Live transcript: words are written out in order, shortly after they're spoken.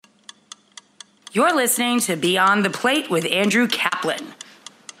You're listening to Beyond the Plate with Andrew Kaplan.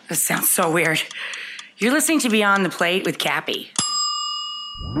 This sounds so weird. You're listening to Beyond the Plate with Cappy.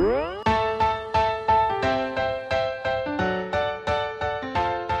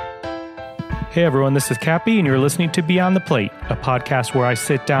 Hey everyone, this is Cappy, and you're listening to Beyond the Plate, a podcast where I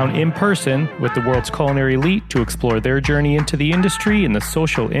sit down in person with the world's culinary elite to explore their journey into the industry and the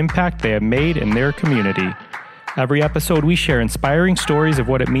social impact they have made in their community. Every episode, we share inspiring stories of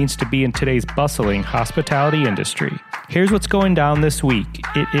what it means to be in today's bustling hospitality industry. Here's what's going down this week.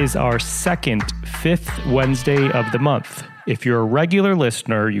 It is our second fifth Wednesday of the month. If you're a regular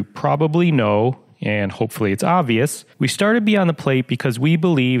listener, you probably know, and hopefully it's obvious, we started Beyond the Plate because we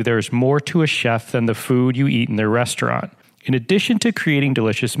believe there's more to a chef than the food you eat in their restaurant. In addition to creating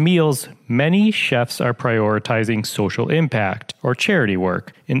delicious meals, many chefs are prioritizing social impact or charity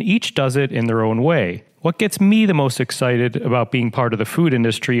work, and each does it in their own way. What gets me the most excited about being part of the food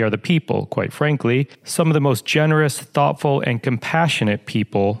industry are the people, quite frankly. Some of the most generous, thoughtful, and compassionate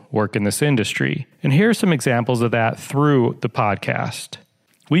people work in this industry. And here are some examples of that through the podcast.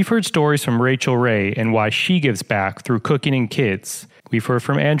 We've heard stories from Rachel Ray and why she gives back through cooking and kids. We've heard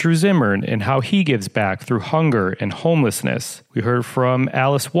from Andrew Zimmern and how he gives back through hunger and homelessness. We heard from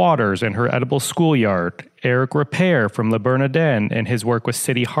Alice Waters and her edible schoolyard, Eric Repair from Le Bernardin and his work with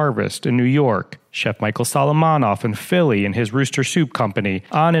City Harvest in New York, Chef Michael Solomonoff in Philly and his Rooster Soup Company,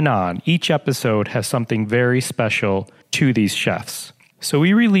 on and on. Each episode has something very special to these chefs. So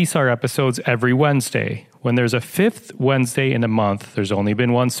we release our episodes every Wednesday. When there's a fifth Wednesday in a month, there's only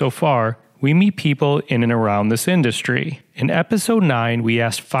been one so far, we meet people in and around this industry. In episode 9, we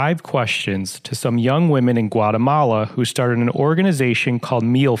asked 5 questions to some young women in Guatemala who started an organization called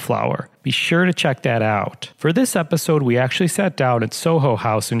Meal Flour. Be sure to check that out. For this episode, we actually sat down at Soho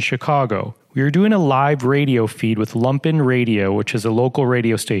House in Chicago. We were doing a live radio feed with Lumpen Radio, which is a local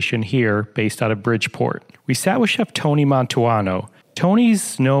radio station here based out of Bridgeport. We sat with Chef Tony Mantuano.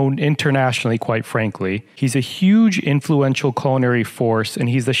 Tony's known internationally, quite frankly. He's a huge influential culinary force, and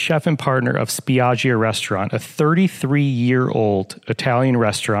he's the chef and partner of Spiaggia Restaurant, a 33-year-old Italian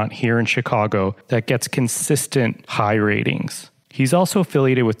restaurant here in Chicago that gets consistent high ratings. He's also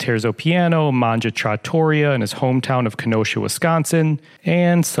affiliated with Terzo Piano, Mangia Trattoria in his hometown of Kenosha, Wisconsin,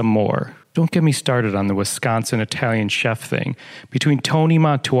 and some more. Don't get me started on the Wisconsin Italian chef thing. Between Tony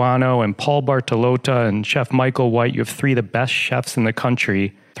Mantuano and Paul Bartolotta and Chef Michael White, you have 3 of the best chefs in the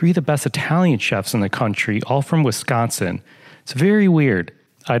country, 3 of the best Italian chefs in the country, all from Wisconsin. It's very weird.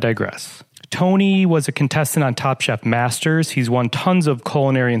 I digress. Tony was a contestant on Top Chef Masters. He's won tons of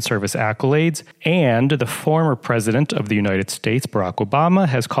culinary and service accolades, and the former president of the United States, Barack Obama,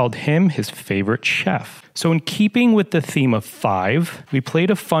 has called him his favorite chef. So in keeping with the theme of 5, we played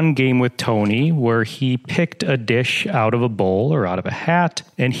a fun game with Tony where he picked a dish out of a bowl or out of a hat,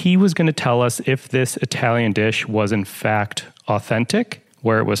 and he was going to tell us if this Italian dish was in fact authentic,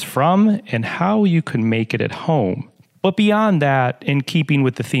 where it was from, and how you could make it at home. But beyond that, in keeping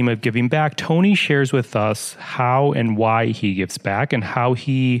with the theme of giving back, Tony shares with us how and why he gives back and how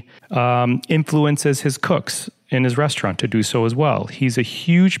he influences his cooks in his restaurant to do so as well. He's a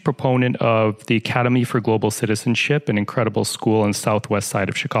huge proponent of the Academy for Global Citizenship, an incredible school in the southwest side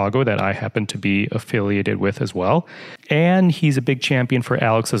of Chicago that I happen to be affiliated with as well. And he's a big champion for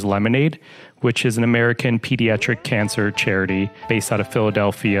Alex's Lemonade, which is an American pediatric cancer charity based out of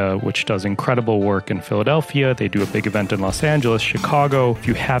Philadelphia, which does incredible work in Philadelphia. They do a big event in Los Angeles, Chicago. If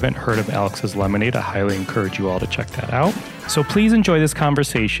you haven't heard of Alex's Lemonade, I highly encourage you all to check that out. So please enjoy this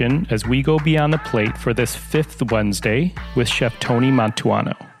conversation as we go beyond the plate for this 5th Wednesday with Chef Tony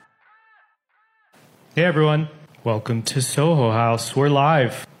Mantuano. Hey everyone, welcome to Soho House. We're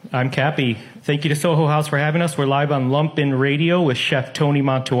live. I'm Cappy. Thank you to Soho House for having us. We're live on Lumpen Radio with Chef Tony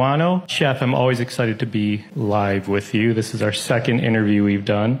Mantuano. Chef, I'm always excited to be live with you. This is our second interview we've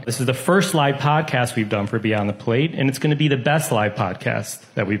done. This is the first live podcast we've done for Beyond the Plate, and it's going to be the best live podcast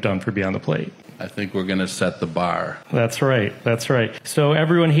that we've done for Beyond the Plate. I think we're going to set the bar. That's right. That's right. So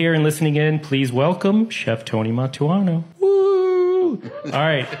everyone here and listening in, please welcome Chef Tony Mantuano. Woo! All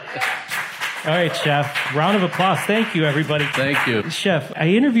right. All right, Chef. Round of applause. Thank you, everybody. Thank you. Chef, I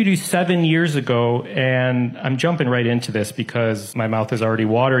interviewed you 7 years ago, and I'm jumping right into this because my mouth is already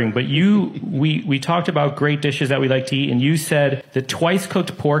watering. But we talked about great dishes that we like to eat, and you said that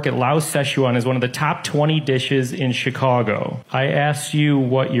twice-cooked pork at Lao Szechuan is one of the top 20 dishes in Chicago. I asked you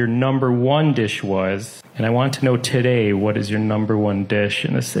what your number 1 dish was, and I want to know today, what is your number 1 dish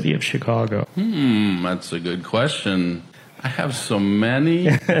in the city of Chicago? That's a good question. I have so many.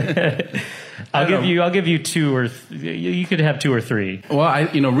 I'll give you two or you could have two or three. Well,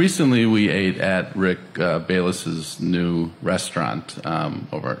 recently we ate at Rick Bayless's new restaurant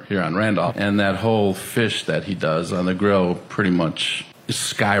over here on Randolph, and that whole fish that he does on the grill pretty much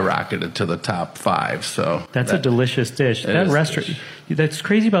skyrocketed to the top 5. So that's a delicious dish. That restaurant. That's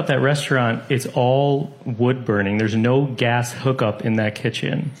crazy about that restaurant. It's all wood burning. There's no gas hookup in that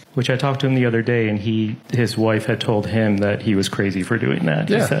kitchen, which I talked to him the other day, and his wife had told him that he was crazy for doing that.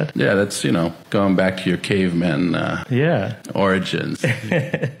 He said, "Yeah, that's going back to your caveman origins."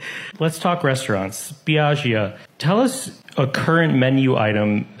 Let's talk restaurants. Spiaggia, tell us a current menu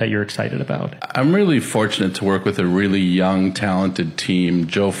item that you're excited about. I'm really fortunate to work with a really young, talented team.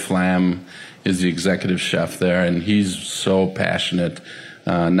 Joe Flam is the executive chef there, and he's so passionate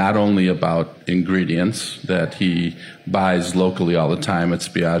not only about ingredients that he buys locally all the time at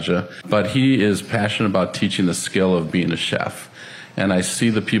Spiaggia, but he is passionate about teaching the skill of being a chef. And I see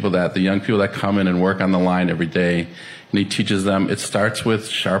the young people that come in and work on the line every day, and he teaches them, it starts with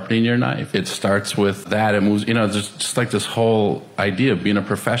sharpening your knife. It starts with that. It moves, just like this whole idea of being a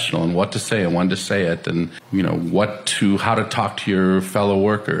professional and what to say and when to say it, and, how to talk to your fellow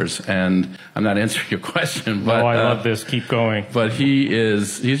workers. And I'm not answering your question, but I love this. Keep going. But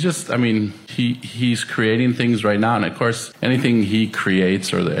he's creating things right now. And of course, anything he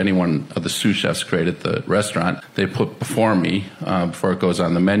creates or any one of the sous chefs create at the restaurant, they put before me before it goes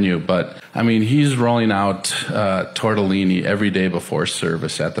on the menu. But he's rolling out tortellini every day before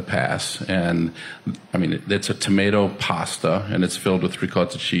service at the Pass. And it's a tomato pasta, and it's filled with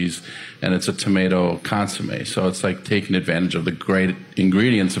ricotta cheese, and it's a tomato consomme. So it's like taking advantage of the great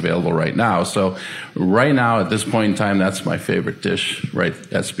ingredients available right now. So right now, at this point in time, that's my favorite dish right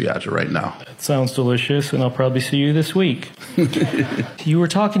at Spiaggia right now. That sounds delicious, and I'll probably see you this week. You were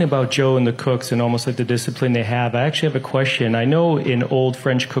talking about Joe and the cooks and almost like the discipline they have. I actually have a question. I know in old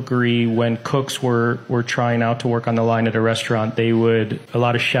French cookery, when cooks were trying out to work on the line at a restaurant, a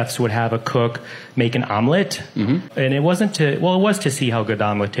lot of chefs would have a cook make an omelet. Mm-hmm. And it was to see how good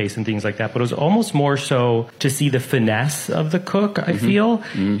omelet tastes and things like that, but it was almost more so to see the finesse of the cook, I feel.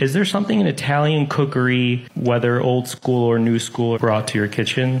 Mm-hmm. Is there something in Italian cookery, whether old school or new school, brought to your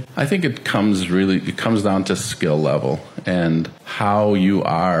kitchen? I think it comes down to skill level and how you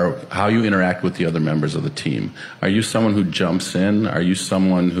interact with the other members of the team. Are you someone who jumps in? Are you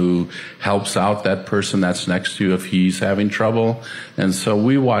someone who helps out that person that's next to you if he's having trouble? And so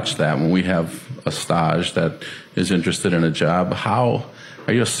we watch that when we have a stage that is interested in a job. How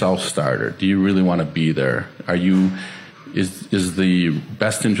are you a self-starter? Do you really want to be there? Is the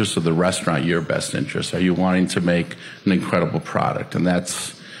best interest of the restaurant your best interest? Are you wanting to make an incredible product? And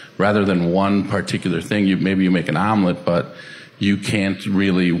that's rather than one particular thing. Maybe you make an omelet, but you can't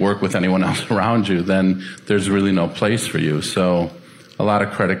really work with anyone else around you, then there's really no place for you. So a lot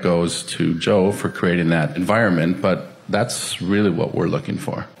of credit goes to Joe for creating that environment, but that's really what we're looking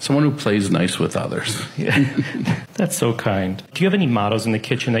for. Someone who plays nice with others. That's so kind. Do you have any mottos in the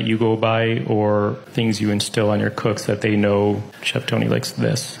kitchen that you go by or things you instill on your cooks that they know Chef Tony likes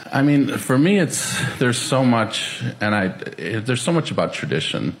this? For me, there's so much about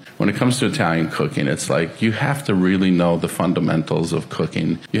tradition. When it comes to Italian cooking, it's like you have to really know the fundamentals of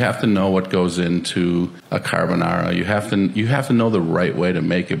cooking. You have to know what goes into a carbonara. You have to know the right way to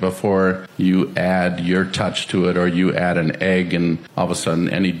make it before you add your touch to it or you add an egg and all of a sudden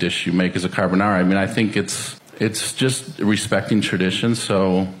any dish you make is a carbonara. I think it's just respecting tradition.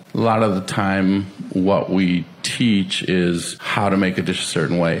 So a lot of the time what we teach is how to make a dish a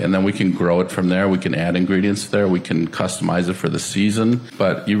certain way, and then we can grow it from there. We can add ingredients there. We can customize it for the season,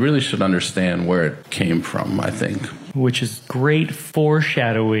 but you really should understand where it came from, I think. Which is great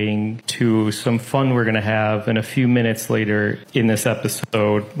foreshadowing to some fun we're going to have in a few minutes later in this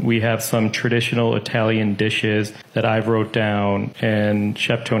episode. We have some traditional Italian dishes that I've wrote down, and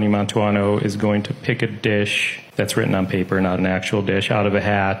Chef Tony Mantuano is going to pick a dish that's written on paper, not an actual dish, out of a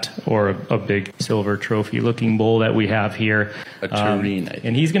hat or a big silver trophy-looking bowl that we have here. A tureen, I think.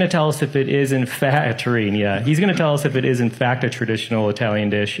 And he's going to tell us if it is in fact a tureen. Yeah, he's going to tell us if it is in fact a traditional Italian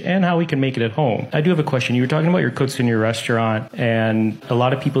dish and how we can make it at home. I do have a question. You were talking about your cooks in your restaurant, and a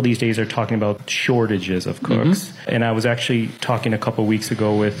lot of people these days are talking about shortages of cooks. Mm-hmm. And I was actually talking a couple weeks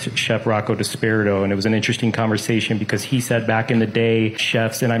ago with Chef Rocco Desperado, and it was an interesting conversation because he said back in the day,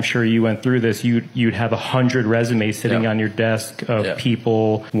 chefs, and I'm sure you went through this, you'd have 100 recipes resume sitting on your desk of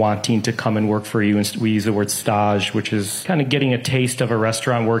people wanting to come and work for you. And we use the word stage, which is kind of getting a taste of a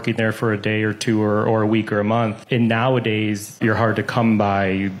restaurant, working there for a day or two or a week or a month. And nowadays, you're hard to come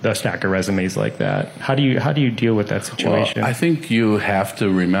by a stack of resumes like that. How do you deal with that situation? Well, I think you have to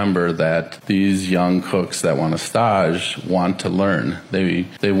remember that these young cooks that want to stage want to learn.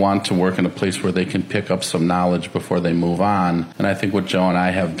 They want to work in a place where they can pick up some knowledge before they move on. And I think what Joe and I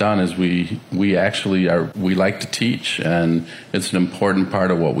have done is we like to teach, and it's an important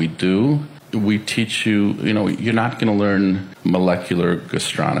part of what we do. We teach you, you're not going to learn molecular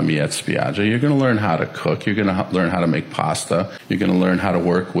gastronomy at Spiaggia. You're going to learn how to cook. You're going to learn how to make pasta. You're going to learn how to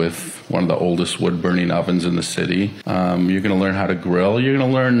work with one of the oldest wood-burning ovens in the city. You're going to learn how to grill. You're going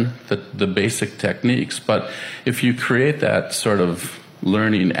to learn the basic techniques. But if you create that sort of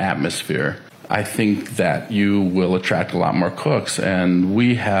learning atmosphere, I think that you will attract a lot more cooks, and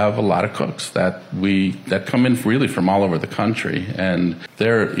we have a lot of cooks that come in really from all over the country, and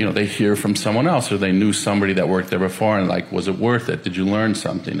they hear from someone else, or they knew somebody that worked there before, and like, was it worth it? Did you learn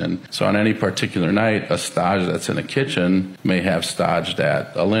something? And so on any particular night, a stage that's in a kitchen may have staged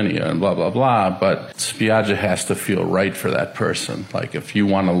at Alinea and blah blah blah, but Spiaggia has to feel right for that person. Like, if you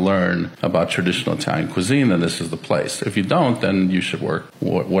want to learn about traditional Italian cuisine, then this is the place. If you don't, then you should work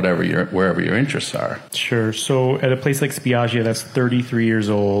wherever your interests are. Sure. So at a place like Spiaggia that's 33 years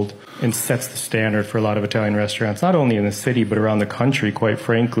old and sets the standard for a lot of Italian restaurants, not only in the city, but around the country, quite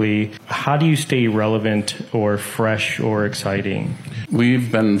frankly, how do you stay relevant or fresh or exciting?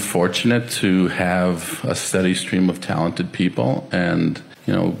 We've been fortunate to have a steady stream of talented people. And,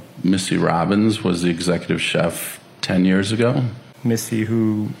 Missy Robbins was the executive chef 10 years ago. Missy,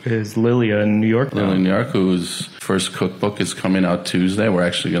 who is Lilia in New York now. Lilia in New York, whose first cookbook is coming out Tuesday. We're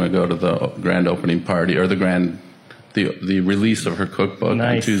actually going to go to the grand opening party, or the release of her cookbook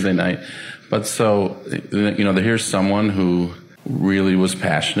on Tuesday night. But so, here's someone who really was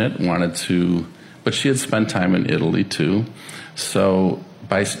passionate, but she had spent time in Italy too. So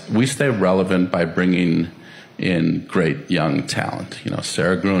we stay relevant by bringing in great young talent.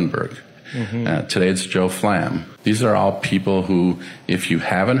 Sarah Grunberg. Mm-hmm. Today it's Joe Flam. These are all people who, if you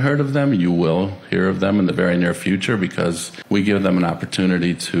haven't heard of them, you will hear of them in the very near future, because we give them an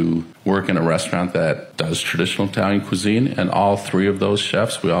opportunity to work in a restaurant that does traditional Italian cuisine. And all three of those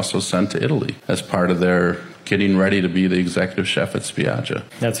chefs we also sent to Italy as part of their getting ready to be the executive chef at Spiaggia.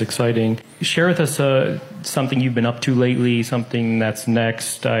 That's exciting. Share with us something you've been up to lately, something that's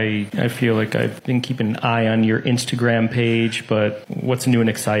next. I feel like I've been keeping an eye on your Instagram page, but what's new and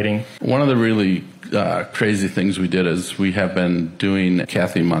exciting? One of the really crazy things we did is we have been doing,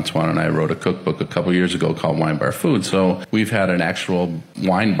 Kathy Montswan and I wrote a cookbook a couple years ago called Wine Bar Food. So we've had an actual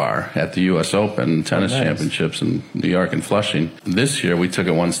wine bar at the U.S. Open tennis championships in New York and Flushing. This year we took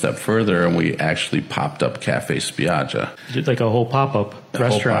it one step further and we actually popped up Cafe Spiaggia. Like a whole pop-up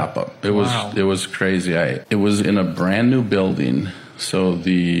restaurant. Whole pop-up. It was crazy. It was in a brand new building. So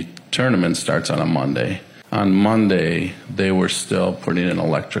the tournament starts on a Monday. On Monday, they were still putting in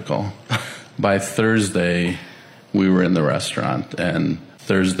electrical. By Thursday, we were in the restaurant, and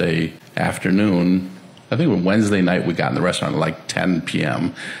Thursday afternoon, I think Wednesday night, we got in the restaurant at like 10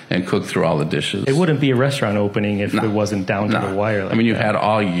 p.m. and cooked through all the dishes. It wouldn't be a restaurant opening if it wasn't down to the wire. Like you had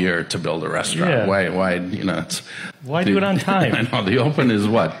all year to build a restaurant. Yeah. Why do it on time? I know, the open is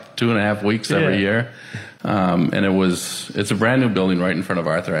 2.5 weeks every year. And it's a brand new building right in front of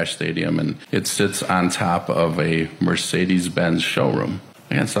Arthur Ashe Stadium, and it sits on top of a Mercedes-Benz showroom.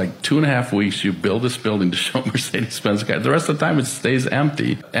 And it's like 2.5 weeks, you build this building to show Mercedes-Benz cars. The rest of the time, it stays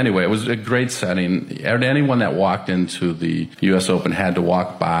empty. Anyway, it was a great setting. Anyone that walked into the U.S. Open had to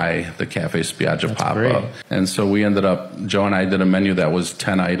walk by the Cafe Spiaggia pop-up. And so we ended up, Joe and I did a menu that was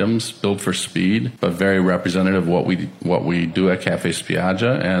 10 items, built for speed, but very representative of what we do at Cafe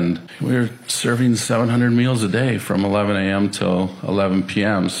Spiaggia. And we were serving 700 meals a day from 11 a.m. till 11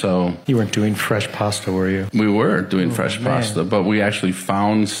 p.m. So you weren't doing fresh pasta, were you? We were doing fresh pasta, but we actually found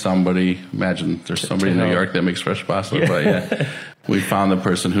somebody. Imagine there's somebody in New York that makes fresh pasta, but we found the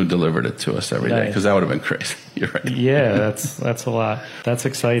person who delivered it to us every day, because that would have been crazy. You're right. Yeah, that's a lot. That's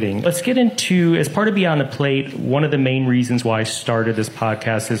exciting. Let's get into, as part of Beyond the Plate, one of the main reasons why I started this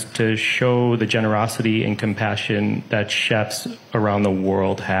podcast is to show the generosity and compassion that chefs around the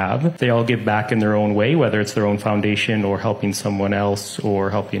world have. They all give back in their own way, whether it's their own foundation or helping someone else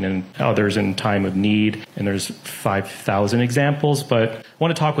or helping others in time of need. And there's 5,000 examples, but I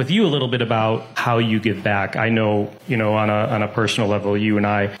want to talk with you a little bit about how you give back. I know, on a personal level, you and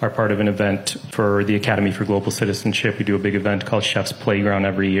I are part of an event for the Academy for Global global citizenship. We do a big event called Chef's Playground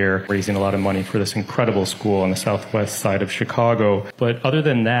every year, raising a lot of money for this incredible school on the southwest side of Chicago. But other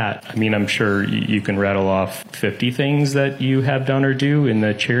than that, I mean, I'm sure you can rattle off 50 things that you have done or do in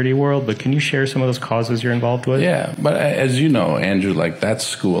the charity world, but can you share some of those causes you're involved with? Yeah, but as you know, Andrew, like that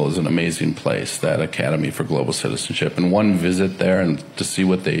school is an amazing place, that Academy for Global Citizenship. And one visit there and to see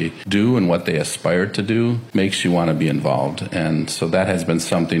what they do and what they aspire to do makes you want to be involved. And so that has been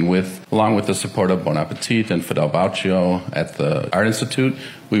something along with the support of Bon Appetit and Fidel Bauchio at the Art Institute,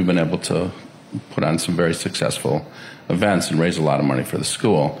 we've been able to put on some very successful events and raise a lot of money for the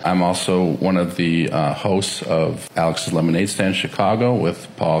school. I'm also one of the hosts of Alex's Lemonade Stand Chicago with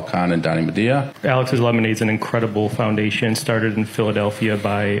Paul Kahn and Donnie Medea. Alex's Lemonade is an incredible foundation started in Philadelphia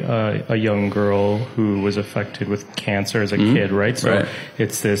by a young girl who was affected with cancer as a kid, right? So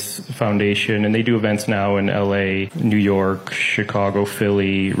it's this foundation, and they do events now in LA, New York, Chicago,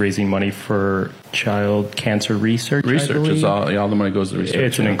 Philly, raising money for child cancer research. Research is all the money goes to research.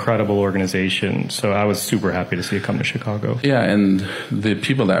 It's an incredible organization. So I was super happy to see it come to Chicago. Yeah, and the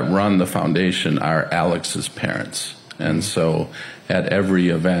people that run the foundation are Alex's parents. And so at every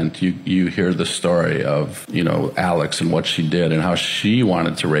event, you hear the story of, Alex and what she did and how she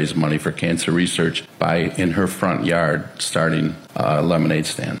wanted to raise money for cancer research by, in her front yard, starting a lemonade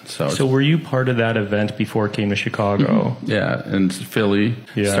stand. So were you part of that event before it came to Chicago? Mm-hmm. Yeah, in Philly,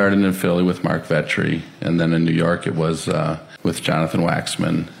 started in Philly with Mark Vetri, and then in New York it was with Jonathan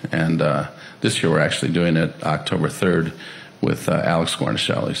Waxman. And this year we're actually doing it October 3rd with Alex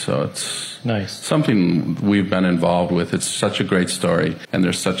Guarnaschelli. So it's nice. Something we've been involved with. It's such a great story, and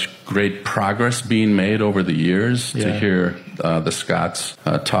there's such great progress being made over the years. To hear the Scotts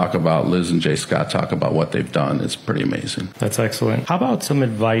Liz and Jay Scott talk about what they've done. It's pretty amazing. That's excellent. How about some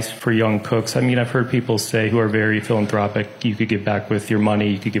advice for young cooks? I mean, I've heard people say who are very philanthropic, you could give back with your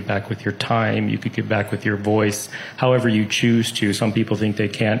money, you could give back with your time, you could give back with your voice, however you choose to. Some people think they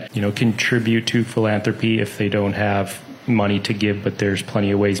can't, contribute to philanthropy if they don't have money to give, but there's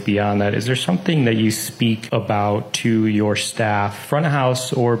plenty of ways beyond that. Is there something that you speak about to your staff, front of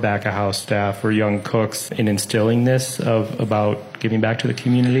house or back of house staff or young cooks, in instilling this about giving back to the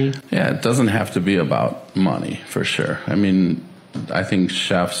community? Yeah, it doesn't have to be about money, for sure. I mean, I think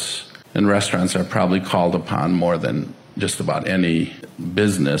chefs and restaurants are probably called upon more than just about any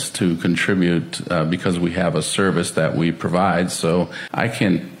business to contribute because we have a service that we provide. So I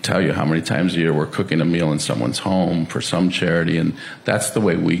can't tell you how many times a year we're cooking a meal in someone's home for some charity, and that's the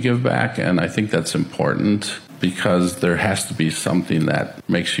way we give back. And I think that's important because there has to be something that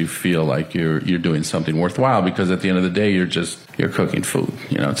makes you feel like you're doing something worthwhile, because at the end of the day you're cooking food.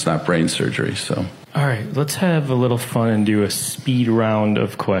 It's not brain surgery. So all right, let's have a little fun and do a speed round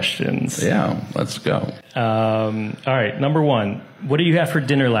of questions. Yeah, let's go. All right, number one, what did you have for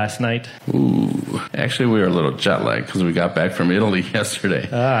dinner last night? Ooh, actually we were a little jet lagged because we got back from Italy yesterday.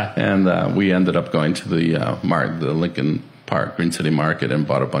 And we ended up going to the Lincoln Park Green City Market and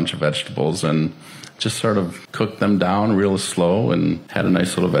bought a bunch of vegetables and just sort of cooked them down real slow and had a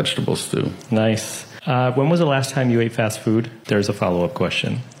nice little vegetable stew. Nice. When was the last time you ate fast food? There's a follow-up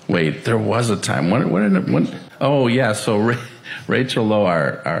question. Wait, there was a time. When? Oh, yeah. So Rachel Lowe,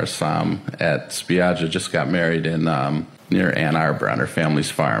 our Som at Spiaggia, just got married in near Ann Arbor on her family's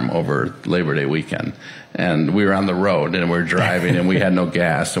farm over Labor Day weekend. And we were on the road and we were driving and we had no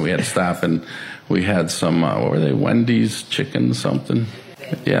gas and we had to stop, and we had some, what were they, Wendy's chicken something?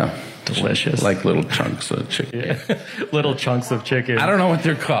 Yeah. Delicious. Like little chunks of chicken. Yeah. Little chunks of chicken. I don't know what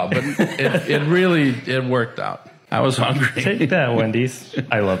they're called, but it worked out. I was hungry. Take that, Wendy's.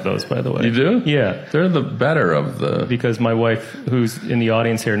 I love those, by the way. You do? Yeah. They're the better of the... Because my wife, who's in the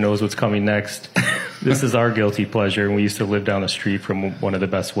audience here, knows what's coming next. This is our guilty pleasure, and we used to live down the street from one of the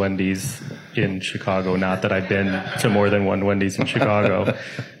best Wendy's in Chicago. Not that I've been to more than one Wendy's in Chicago.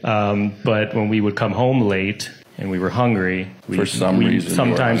 But when we would come home late and we were hungry... For some reason.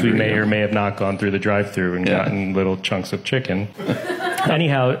 Sometimes we may or may have not gone through the drive-thru and gotten little chunks of chicken.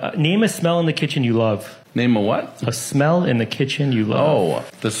 Anyhow, name a smell in the kitchen you love. Name a what? A smell in the kitchen you love. Oh,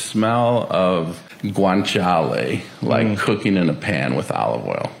 the smell of guanciale, like cooking in a pan with olive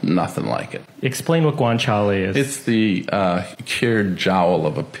oil. Nothing like it. Explain what guanciale is. It's the cured jowl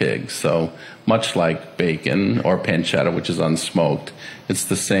of a pig. So much like bacon or pancetta, which is unsmoked, it's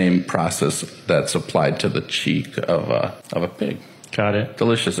the same process that's applied to the cheek of a pig. Got it.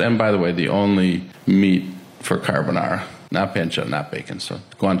 Delicious. And by the way, the only meat for carbonara. Not pancetta, not bacon, so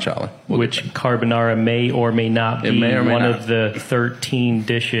guanciale. Which carbonara may or may not be one of the 13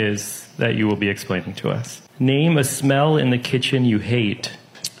 dishes that you will be explaining to us. Name a smell in the kitchen you hate.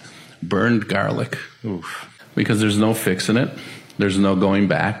 Burned garlic. Oof. Because there's no fixing it. There's no going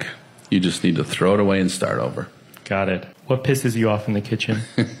back. You just need to throw it away and start over. Got it. What pisses you off in the kitchen?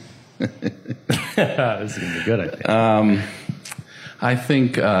 This is going to be good, I think. I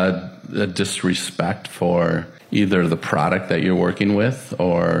think the disrespect for either the product that you're working with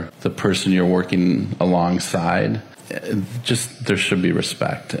or the person you're working alongside. Just there should be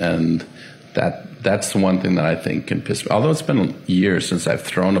respect, and that's the one thing that I think can piss me. Although it's been years since I've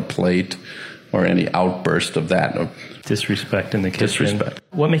thrown a plate or any outburst of that. Disrespect in the kitchen. Disrespect.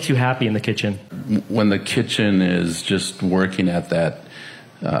 What makes you happy in the kitchen? When the kitchen is just working at that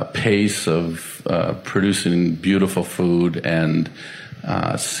pace of producing beautiful food and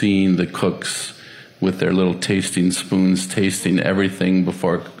seeing the cooks with their little tasting spoons, tasting everything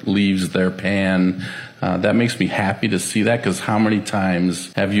before it leaves their pan. That makes me happy to see that, because how many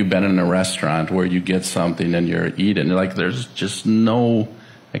times have you been in a restaurant where you get something and you're eating, and like there's just no,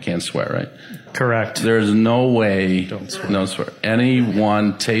 I can't swear, right? Correct. There's no way, Don't swear. no swear,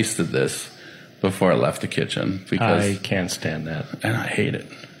 anyone tasted this before it left the kitchen, because I can't stand that. and I hate it.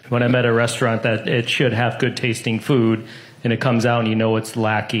 When I'm at a restaurant that it should have good tasting food, and it comes out and you know it's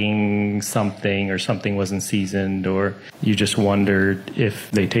lacking something, or something wasn't seasoned, or you just wondered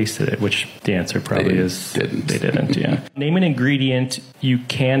if they tasted it, which the answer probably is didn't. They didn't, yeah. Name an ingredient you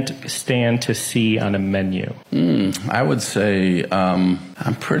can't stand to see on a menu. I would say I'm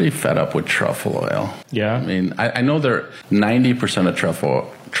pretty fed up with truffle oil. Yeah? I mean, I know 90% of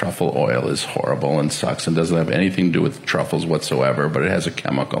truffle oil is horrible and sucks and doesn't have anything to do with truffles whatsoever, but it has a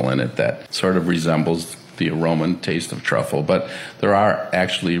chemical in it that sort of resembles the aroma and taste of truffle. But there are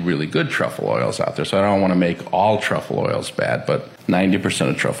actually really good truffle oils out there, so I don't want to make all truffle oils bad, but 90%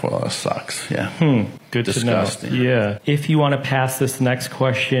 of truffle oil sucks. Yeah. Good Disgusting. to know. Yeah. If you want to pass this next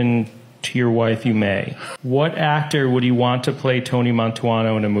question to your wife, you may. What actor would you want to play Tony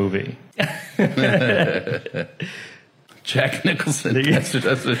Mantuano in a movie? Jack Nicholson. That's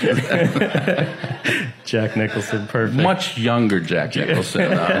what Jack Nicholson, perfect. Much younger Jack Nicholson.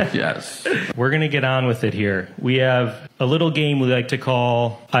 Yes. We're going to get on with it here. We have a little game we like to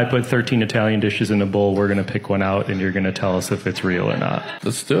call, I put 13 Italian dishes in a bowl. We're going to pick one out, and you're going to tell us if it's real or not.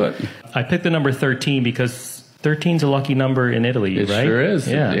 Let's do it. I picked the number 13 because 13 is a lucky number in Italy, It right? sure is.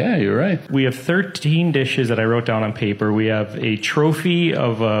 Yeah, you're right. We have 13 dishes that I wrote down on paper. We have a trophy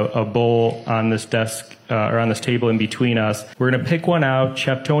of a bowl on this desk, or on this table in between us. We're going to pick one out.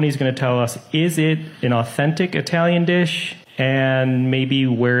 Chef Tony's going to tell us, is it an authentic Italian dish? And maybe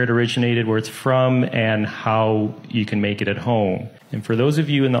where it originated, where it's from, and how you can make it at home. And for those of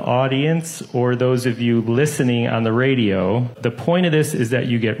you in the audience or those of you listening on the radio, the point of this is that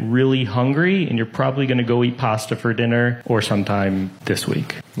you get really hungry and you're probably going to go eat pasta for dinner or sometime this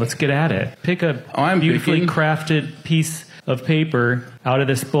week. Let's get at it. Pick a beautifully crafted piece of paper out of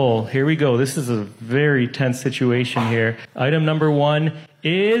this bowl. Here we go. This is a very tense situation here. Item number 1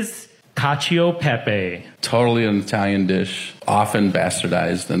 is cacio e pepe. Totally an Italian dish, often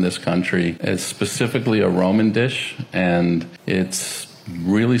bastardized in this country. It's specifically a Roman dish, and it's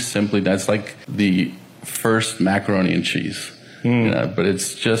really simply, that's like the first macaroni and cheese. But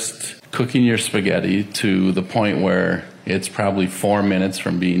it's just cooking your spaghetti to the point where it's probably 4 minutes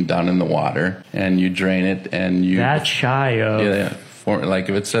from being done in the water, and you drain it, and you... That's shy of... Yeah, like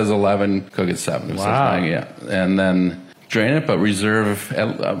if it says 11, cook it 7. Wow. Yeah, and then... drain it, but reserve,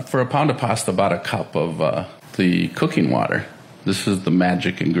 for a pound of pasta, about a cup of the cooking water. This is the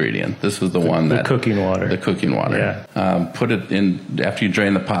magic ingredient. This is the cooking water. The cooking water. Yeah. Put it in, after you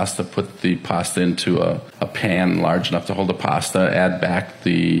drain the pasta, put the pasta into a pan large enough to hold the pasta, add back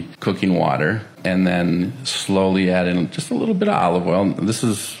the cooking water, and then slowly add in just a little bit of olive oil. This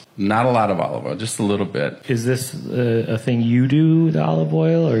is not a lot of olive oil, just a little bit. Is this a thing you do, the olive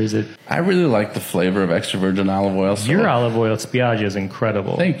oil, or is it... I really like the flavor of extra virgin olive oil. So your olive oil at Spiaggia is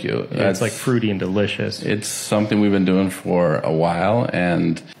incredible. Thank you. It's like fruity and delicious. It's something we've been doing for a while,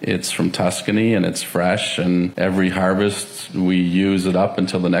 and it's from Tuscany, and it's fresh, and every harvest we use it up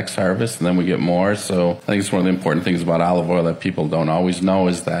until the next harvest, and then we get more. So I think it's one of the important things about olive oil that people don't always know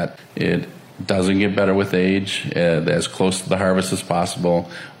is that it doesn't get better with age, as close to the harvest as possible.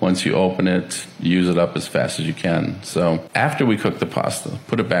 Once you open it, use it up as fast as you can. So after we cook the pasta,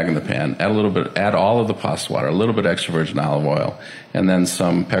 put it back in the pan, add all of the pasta water, a little bit extra virgin olive oil, and then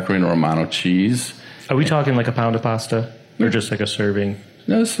some Pecorino Romano cheese. Are we talking like a pound of pasta, or just like a serving?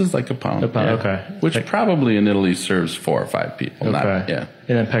 No, this is like a pound. Okay. Which probably in Italy serves 4 or 5 people. Okay.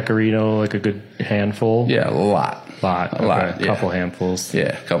 And then pecorino, like a good handful? Yeah, a lot. A lot. Yeah. Couple handfuls.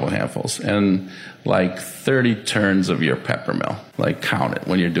 Yeah, a couple handfuls. And like 30 turns of your pepper mill. Like count it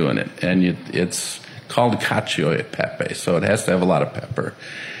when you're doing it. And it's called cacio e pepe, so it has to have a lot of pepper.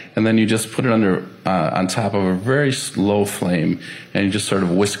 and then you just put it under on top of a very slow flame, and you just sort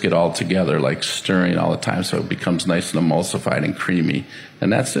of whisk it all together, like stirring all the time, so it becomes nice and emulsified and creamy,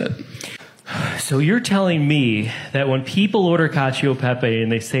 and that's it. So you're telling me that when people order cacio e pepe and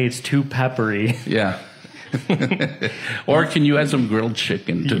they say it's too peppery, yeah. Or can you add some grilled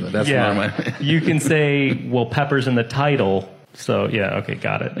chicken to it? That's you can say, well, pepper's in the title. So yeah, okay,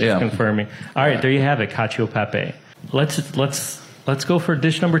 got it. Just confirming. All right, there you have it, cacio e pepe. Let's go for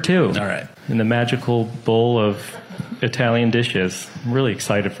dish number 2. All right. In the magical bowl of Italian dishes. I'm really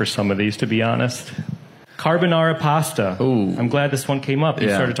excited for some of these, to be honest. Carbonara pasta. Ooh. I'm glad this one came up. You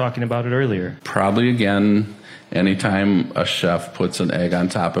started talking about it earlier. Probably, again, anytime a chef puts an egg on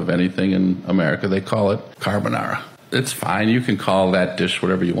top of anything in America, they call it carbonara. It's fine. You can call that dish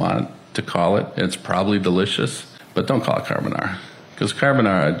whatever you want to call it. It's probably delicious, but don't call it carbonara, because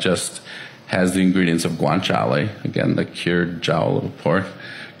carbonara just has the ingredients of guanciale, again, the cured jowl of pork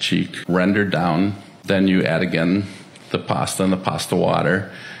cheek, rendered down. Then you add again the pasta and the pasta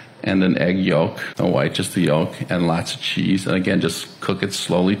water, and an egg yolk, no white, just the yolk, and lots of cheese. And again, just cook it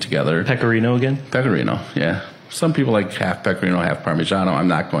slowly together. Pecorino again? Pecorino, yeah. Some people like half Pecorino, half Parmigiano. I'm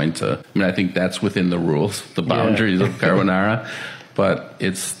not going to. I mean, I think that's within the rules, the boundaries of carbonara. But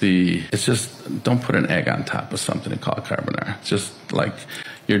it's just, don't put an egg on top of something and call it carbonara. It's just like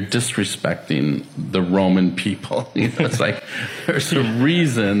you're disrespecting the Roman people. You know, it's like there's a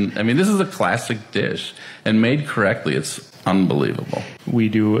reason. I mean, this is a classic dish, and made correctly, it's unbelievable. We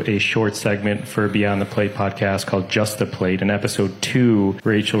do a short segment for Beyond the Plate podcast called Just the Plate. In episode 2,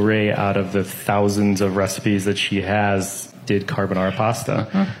 Rachel Ray, out of the thousands of recipes that she has, did carbonara pasta.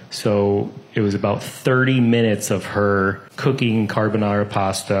 Uh-huh. So it was about 30 minutes of her cooking carbonara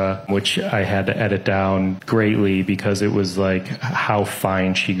pasta, which I had to edit down greatly because it was like how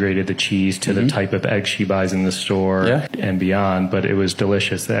fine she grated the cheese to the type of egg she buys in the store and beyond. But it was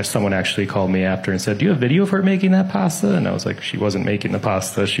delicious. Someone actually called me after and said, "Do you have video of her making that pasta?" And I was like, she wasn't making the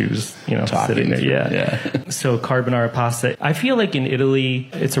pasta. She was, sitting there. Yeah. So carbonara pasta. I feel like in Italy,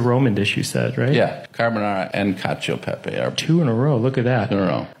 it's a Roman dish, you said, right? Yeah. Carbonara and cacio e pepe are 2 in a row. Look at that. 2 in a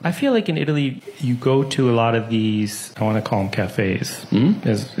row. I feel like in Italy, you go to a lot of these, I want to call them cafes.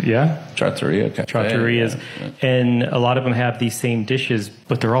 Trattoria cafe. Trattorias. Yeah. And a lot of them have these same dishes,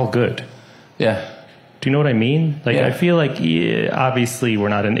 but they're all good. Yeah. Do you know what I mean? Like, I feel like, obviously, we're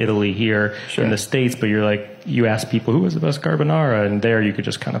not in Italy here in the States, but you're like, you ask people, who was the best carbonara? And there you could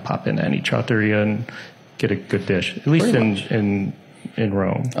just kind of pop into any trattoria and get a good dish, at least in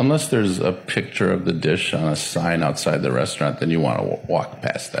Rome. Unless there's a picture of the dish on a sign outside the restaurant, then you want to walk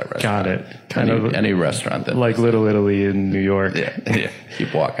past that restaurant. Got it. Any restaurant. That like Little Italy in New York. Yeah.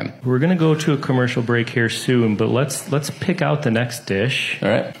 Keep walking. We're going to go to a commercial break here soon, but let's pick out the next dish. All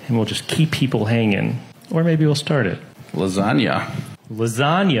right. And we'll just keep people hanging. Or maybe we'll start it. Lasagna.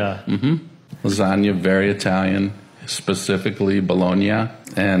 Mm-hmm. Lasagna, very Italian, specifically Bologna,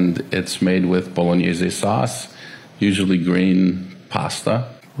 and it's made with bolognese sauce, usually green pasta.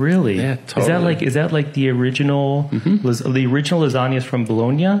 Really? Yeah, totally. Is that like the original the original lasagna is from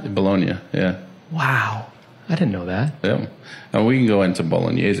Bologna? Bologna, yeah. Wow. I didn't know that. Yeah. And we can go into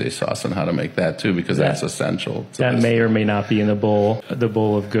bolognese sauce and how to make that too, because that's essential. That may or may not be in the bowl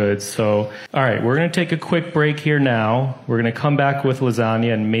of goods. So, all right, we're going to take a quick break here now. We're going to come back with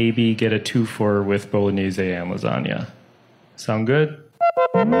lasagna and maybe get a 2-for with bolognese and lasagna. Sound good?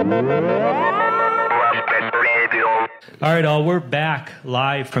 All right, all, we're back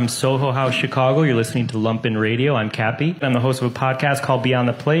live from Soho House, Chicago. You're listening to Lumpen Radio. I'm Cappy. I'm the host of a podcast called Beyond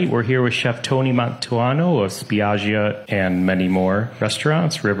the Plate. We're here with Chef Tony Mantuano of Spiaggia and many more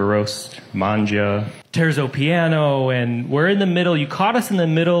restaurants, River Roast, Mangia, Terzo Piano, and we're in the middle. You caught us in the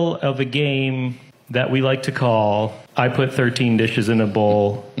middle of a game that we like to call I Put 13 Dishes in a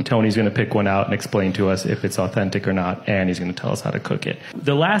Bowl. Tony's going to pick one out and explain to us if it's authentic or not, and he's going to tell us how to cook it.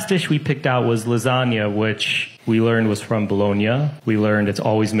 The last dish we picked out was lasagna, which we learned was from Bologna. We learned it's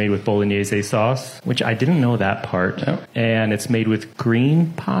always made with bolognese sauce, which I didn't know that part. Yeah. And it's made with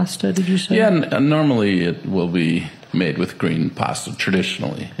green pasta, did you say? Yeah, normally it will be made with green pasta,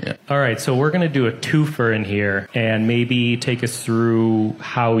 traditionally. Yeah. All right, so we're going to do a 2-for in here and maybe take us through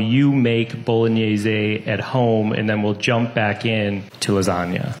how you make bolognese at home, and then we'll jump back in to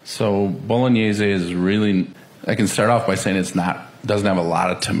lasagna. So bolognese is really, I can start off by saying doesn't have a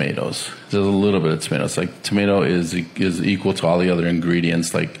lot of tomatoes. There's a little bit of tomatoes. Like tomato is equal to all the other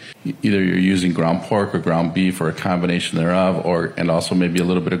ingredients. Like either you're using ground pork or ground beef or a combination thereof, and also maybe a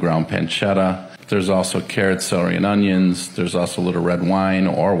little bit of ground pancetta. There's also carrots, celery, and onions. There's also a little red wine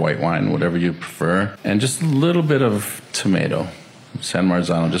or white wine, whatever you prefer. And just a little bit of tomato. San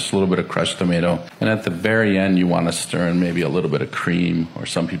Marzano, just a little bit of crushed tomato. And at the very end, you want to stir in maybe a little bit of cream, or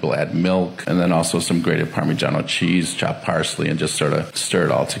some people add milk, and then also some grated Parmigiano cheese, chopped parsley, and just sort of stir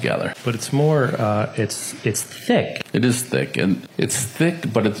it all together. But it's more, it's thick. It is thick, and it's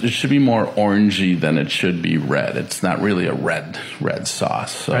thick, but it should be more orangey than it should be red. It's not really a red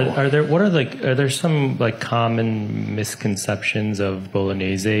sauce. So. Are there some like common misconceptions of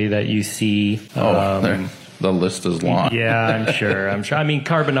bolognese that you see? The list is long. Yeah, I'm sure. I mean,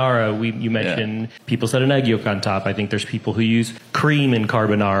 carbonara, you mentioned people set an egg yolk on top. I think there's people who use cream in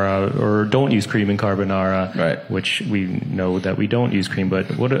carbonara or don't use cream in carbonara, right? Which we know that we don't use cream. But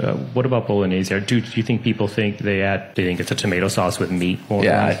what about bolognese? Do you think people think they think it's a tomato sauce with meat?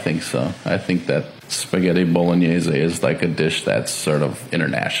 Yeah, I think so. I think that spaghetti bolognese is like a dish that's sort of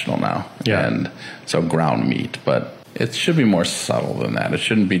international now. Yeah. And so ground meat, but it should be more subtle than that. It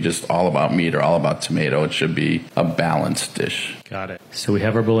shouldn't be just all about meat or all about tomato. It should be a balanced dish. Got it. So we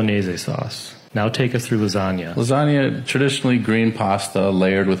have our bolognese sauce. Now take us through lasagna. Lasagna, traditionally green pasta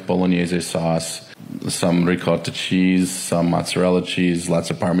layered with bolognese sauce, some ricotta cheese, some mozzarella cheese, lots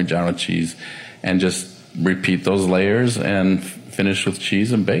of Parmigiano cheese, and just repeat those layers and finish with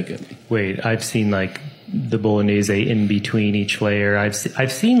cheese and bacon. Wait, I've seen like the bolognese in between each layer.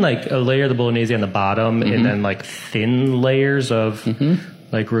 I've seen like a layer of the bolognese on the bottom, and then like thin layers of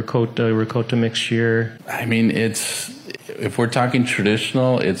like ricotta mixture. I mean, if we're talking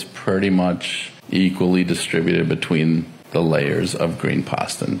traditional, it's pretty much equally distributed between the layers of green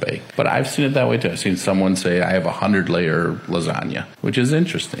pasta and baked. But I've seen it that way too. I've seen someone say, I have 100-layer lasagna, which is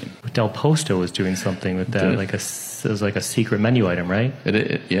interesting. Del Posto was doing something with that, it was like a secret menu item, right?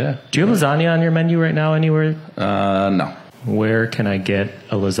 Yeah. Do you have lasagna on your menu right now anywhere? No. Where can I get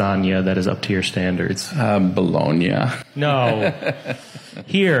a lasagna that is up to your standards? Bologna. No.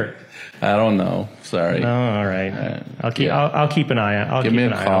 Here. I don't know. Sorry. No, all right. I'll keep an eye out. Give me a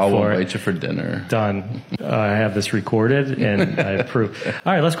call. We'll invite you for dinner. Done. I have this recorded and I approve.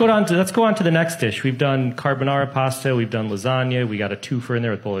 All right, let's go on to the next dish. We've done carbonara pasta. We've done lasagna. We got a twofer in there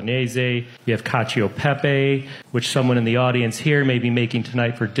with bolognese. We have cacio e pepe, which someone in the audience here may be making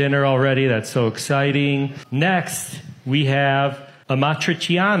tonight for dinner already. That's so exciting. Next, we have a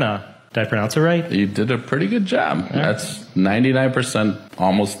matriciana. Did I pronounce it right? You did a pretty good job. That's 99%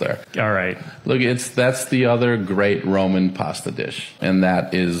 almost there. All right. Look, that's the other great Roman pasta dish, and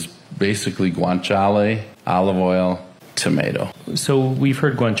that is basically guanciale, olive oil, tomato. So we've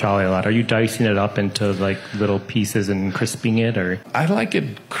heard guanciale a lot. Are you dicing it up into like little pieces and crisping it, or? I like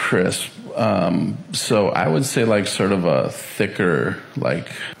it crisp. So I would say like sort of a thicker like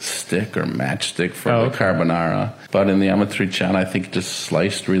stick or matchstick for the carbonara. But in the amatriciana, I think just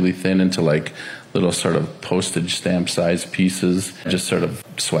sliced really thin into like little sort of postage stamp size pieces. Just sort of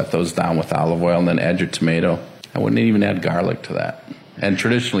sweat those down with olive oil and then add your tomato. I wouldn't even add garlic to that. And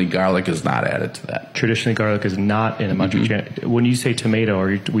traditionally, garlic is not added to that. Traditionally, garlic is not in a matriciana. When you say tomato,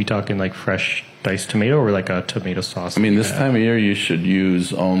 are we talking like fresh diced tomato or like a tomato sauce? I mean, this time of year, you should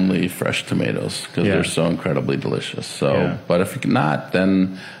use only fresh tomatoes because they're so incredibly delicious. So, but if not,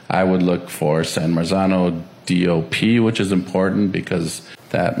 then I would look for San Marzano DOP, which is important because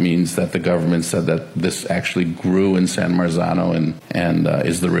that means that the government said that this actually grew in San Marzano and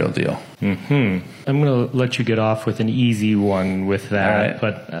is the real deal. Mm-hmm. I'm going to let you get off with an easy one with that,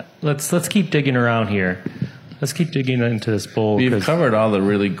 but let's keep digging around here. Let's keep digging into this bowl. We've covered all the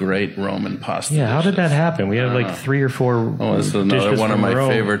really great Roman pasta dishes. How did that happen? We have like 3 or 4 Oh, this is another one of my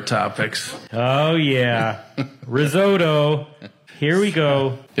favorite topics. Oh, yeah. Risotto. Here we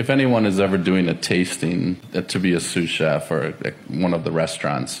go. If anyone is ever doing a tasting to be a sous chef or one of the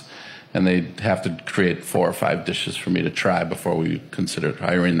restaurants, and they have to create 4 or 5 dishes for me to try before we consider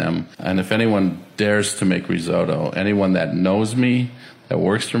hiring them. And if anyone dares to make risotto, anyone that knows me, that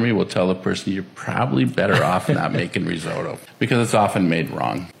works for me, will tell the person, you're probably better off not making risotto, because it's often made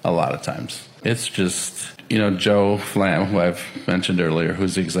wrong a lot of times. It's just, Joe Flam, who I've mentioned earlier,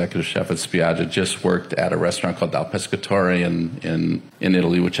 who's the executive chef at Spiaggia, just worked at a restaurant called Dal Pescatore in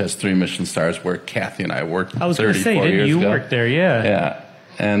Italy, which has 3 Michelin stars, where Kathy and I worked 34 years ago. I was going to say, didn't you work there? Yeah. Yeah.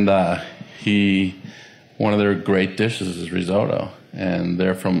 And one of their great dishes is risotto. And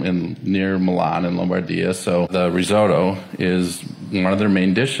they're from near Milan in Lombardia. So the risotto is one of their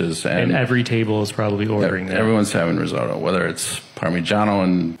main dishes. And every table is probably ordering that. Everyone's having risotto, whether it's Parmigiano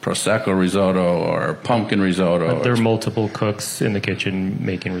and Prosecco risotto or pumpkin risotto. But there are multiple cooks in the kitchen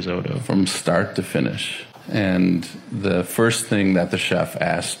making risotto. From start to finish. And the first thing that the chef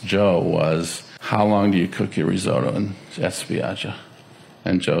asked Joe was, how long do you cook your risotto at Spiaggia?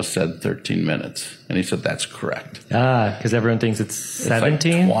 And Joe said 13 minutes. And he said, that's correct. Because everyone thinks it's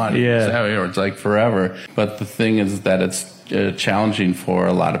 17? It's like 20. Yeah. It's like forever. But the thing is that it's challenging for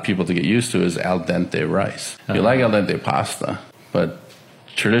a lot of people to get used to is al dente rice. You like al dente pasta, but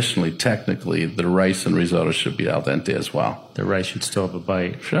traditionally, technically, the rice and risotto should be al dente as well. The rice should still have a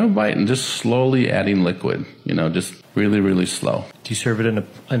bite. Should have a bite and just slowly adding liquid, just really, really slow. Do you serve it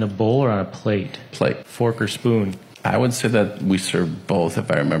in a bowl or on a plate? Plate. Fork or spoon? I would say that we serve both,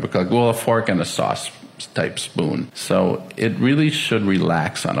 if I remember correctly. Well, a fork and a sauce type spoon. So it really should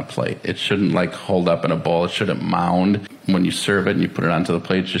relax on a plate. It shouldn't hold up in a bowl. It shouldn't mound. When you serve it and you put it onto the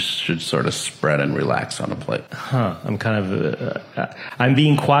plate, it just should sort of spread and relax on a plate. I'm kind of, I'm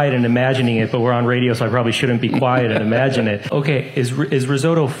being quiet and imagining it, but we're on radio, so I probably shouldn't be quiet and imagine it. Okay, is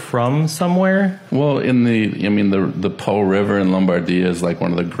risotto from somewhere? Well, the Po River in Lombardia is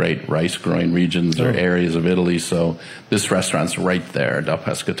one of the great rice growing regions or areas of Italy. So this restaurant's right there, Del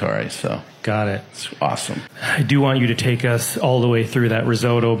Pescatore. So got it. It's awesome. I do want you to take us all the way through that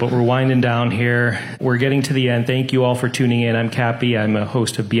risotto, but we're winding down here. We're getting to the end. Thank you all for tuning in. I'm Cappy. I'm a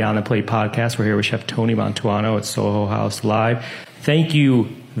host of Beyond the Plate podcast. We're here with Chef Tony Mantuano at Soho House Live. Thank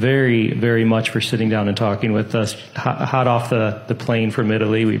you very, very much for sitting down and talking with us. Hot off the plane from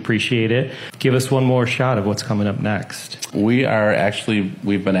Italy. We appreciate it. Give us one more shot of what's coming up next. We've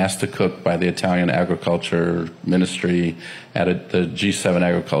been asked to cook by the Italian Agriculture Ministry at the G7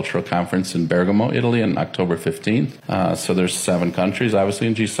 Agricultural Conference in Bergamo, Italy on October 15th. So there's 7 countries, obviously,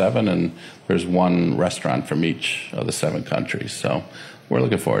 in G7, and there's one restaurant from each of the 7 countries. So we're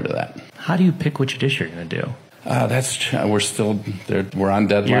looking forward to that. How do you pick which dish you're going to do? We're still there. We're on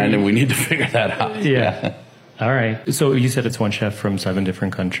deadline, and we need to figure that out. Yeah. All right. So you said it's one chef from 7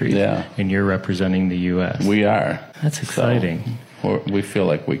 different countries. Yeah. And you're representing the U.S. We are. That's exciting. So we feel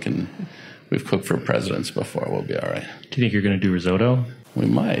like we've cooked for presidents before. We'll be all right. Do you think you're going to do risotto? We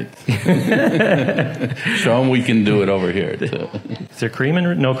might. Show them we can do it over here, too. Is there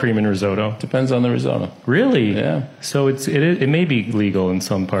no cream in risotto? Depends on the risotto. Really? Yeah. So it may be legal in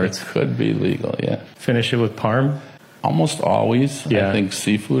some parts. It could be legal, yeah. Finish it with parm? Almost always. Yeah. I think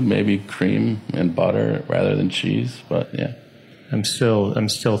seafood, maybe cream and butter rather than cheese, but yeah. I'm still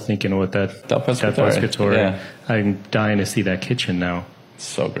thinking with that Del Pescatore. Yeah. I'm dying to see that kitchen now. It's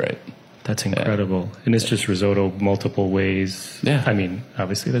so great. That's incredible. Yeah. And it's just risotto multiple ways. Yeah. I mean,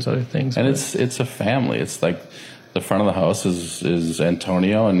 obviously there's other things. And it's a family. It's like the front of the house is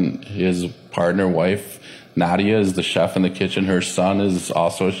Antonio, and his partner, wife, Nadia, is the chef in the kitchen. Her son is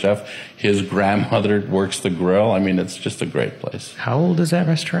also a chef. His grandmother works the grill. I mean, it's just a great place. How old is that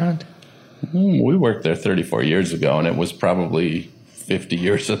restaurant? We worked there 34 years ago, and it was probably 50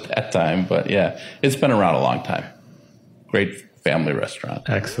 years at that time. But yeah, it's been around a long time. Great family restaurant.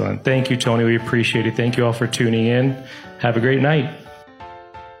 Excellent. Thank you, Tony. We appreciate it. Thank you all for tuning in. Have a great night.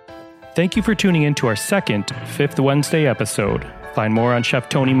 Thank you for tuning in to our second Fifth Wednesday episode. Find more on Chef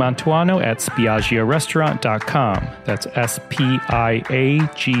Tony Mantuano at spiaggiarestaurant.com. That's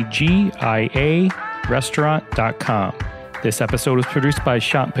SPIAGGIA restaurant.com. This episode was produced by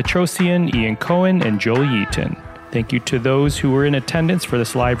Shant Petrosian, Ian Cohen, and Joel Yeaton. Thank you to those who were in attendance for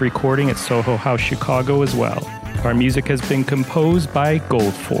this live recording at Soho House Chicago as well. Our music has been composed by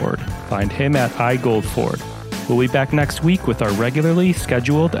Goldford. Find him at iGoldford. We'll be back next week with our regularly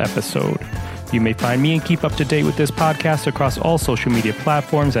scheduled episode. You may find me and keep up to date with this podcast across all social media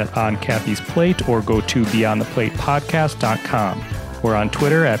platforms at On Cappy's Plate, or go to BeyondThePlatePodcast.com. We're on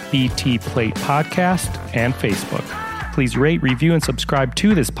Twitter at BT Plate Podcast and Facebook. Please rate, review, and subscribe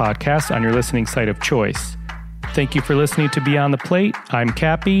to this podcast on your listening site of choice. Thank you for listening to Beyond the Plate. I'm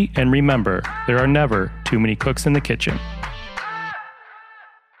Cappy, and remember, there are never too many cooks in the kitchen.